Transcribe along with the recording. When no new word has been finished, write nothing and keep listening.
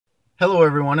Hello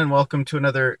everyone and welcome to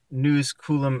another News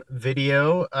Coolum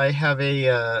video. I have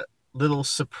a little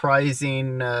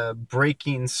surprising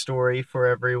breaking story for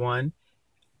everyone.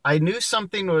 I knew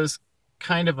something was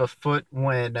kind of afoot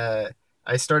when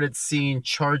I started seeing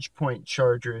ChargePoint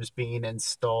chargers being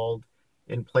installed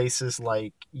in places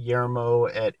like Yermo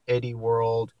at Eddy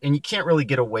World. And you can't really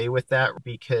get away with that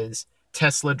because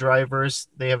Tesla drivers,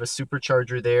 they have a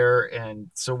supercharger there.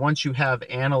 And so once you have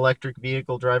an electric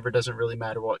vehicle driver, doesn't really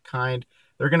matter what kind,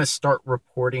 they're going to start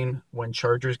reporting when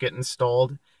chargers get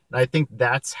installed. And I think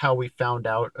that's how we found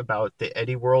out about the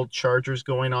Eddy World chargers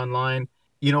going online.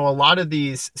 You know, a lot of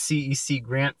these CEC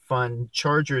grant fund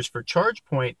chargers for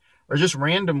ChargePoint are just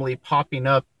randomly popping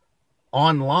up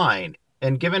online.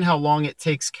 And given how long it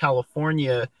takes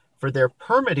California for their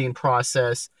permitting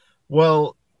process,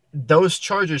 well, those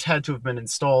chargers had to have been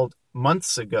installed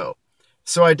months ago.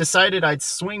 So I decided I'd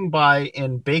swing by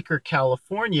in Baker,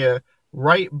 California,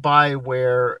 right by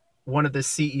where one of the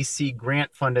CEC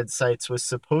grant funded sites was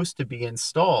supposed to be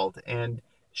installed. And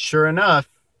sure enough,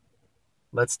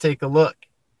 let's take a look.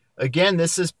 Again,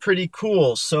 this is pretty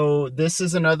cool. So this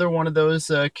is another one of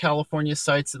those California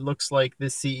sites that looks like the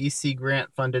CEC grant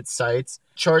funded sites.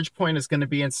 ChargePoint is going to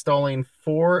be installing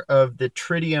 4 of the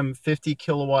Tritium 50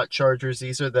 kilowatt chargers.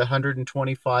 These are the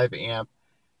 125 amp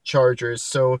chargers.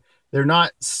 So they're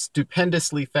not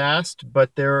stupendously fast,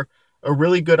 but they're a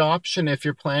really good option if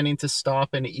you're planning to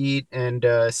stop and eat and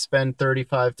spend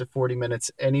 35 to 40 minutes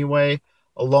anyway.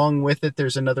 Along with it,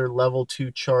 there's another level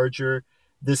 2 charger.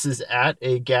 This is at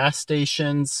a gas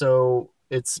station, so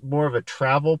it's more of a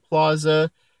travel plaza.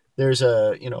 There's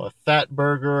a Fat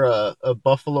Burger, a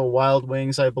Buffalo Wild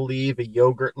Wings, I believe, a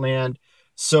Yogurtland.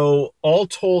 So all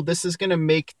told, this is going to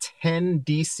make 10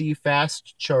 DC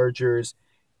fast chargers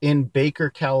in Baker,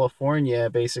 California,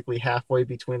 basically halfway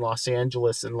between Los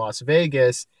Angeles and Las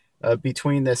Vegas,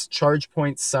 between this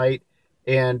ChargePoint site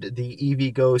and the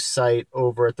EVgo site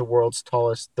over at the world's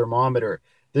tallest thermometer.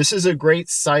 This is a great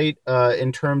site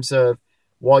in terms of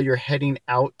while you're heading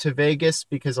out to Vegas,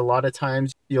 because a lot of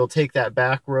times you'll take that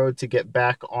back road to get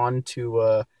back onto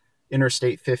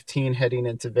Interstate 15 heading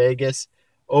into Vegas.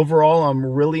 Overall, I'm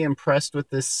really impressed with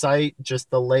this site. Just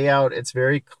the layout, it's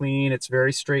very clean. It's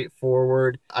very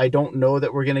straightforward. I don't know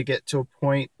that we're going to get to a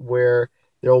point where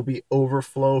there will be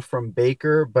overflow from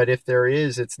Baker, but if there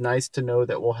is, it's nice to know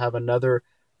that we'll have another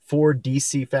 4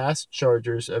 DC fast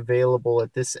chargers available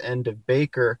at this end of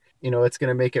Baker. You know, it's going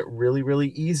to make it really, really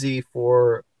easy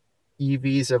for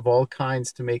EVs of all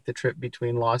kinds to make the trip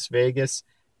between Las Vegas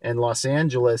and Los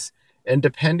Angeles. And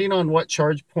depending on what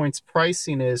ChargePoint's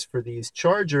pricing is for these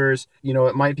chargers, you know,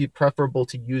 it might be preferable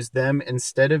to use them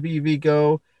instead of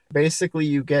EVgo. Basically,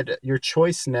 you get your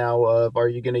choice now of, are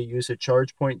you going to use a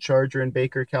ChargePoint charger in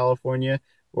Baker, California,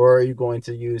 or are you going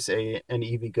to use an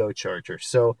EVgo charger?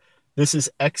 So this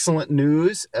is excellent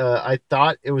news. I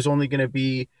thought it was only going to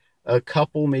be a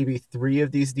couple, maybe 3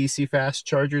 of these DC fast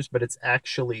chargers, but it's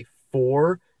actually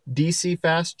 4 DC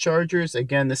fast chargers.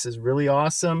 Again, this is really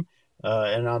awesome.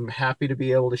 And I'm happy to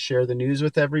be able to share the news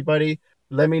with everybody.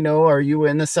 Let me know, are you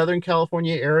in the Southern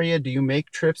California area? Do you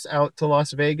make trips out to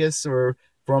Las Vegas or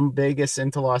from Vegas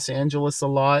into Los Angeles a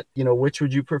lot? You know, which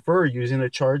would you prefer, using a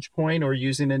ChargePoint or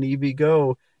using an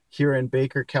EVgo here in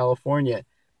Baker, California?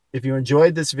 If you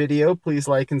enjoyed this video, please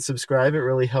like and subscribe. It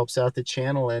really helps out the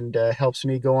channel and helps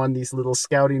me go on these little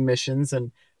scouting missions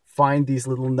and find these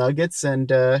little nuggets. And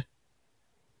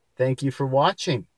thank you for watching.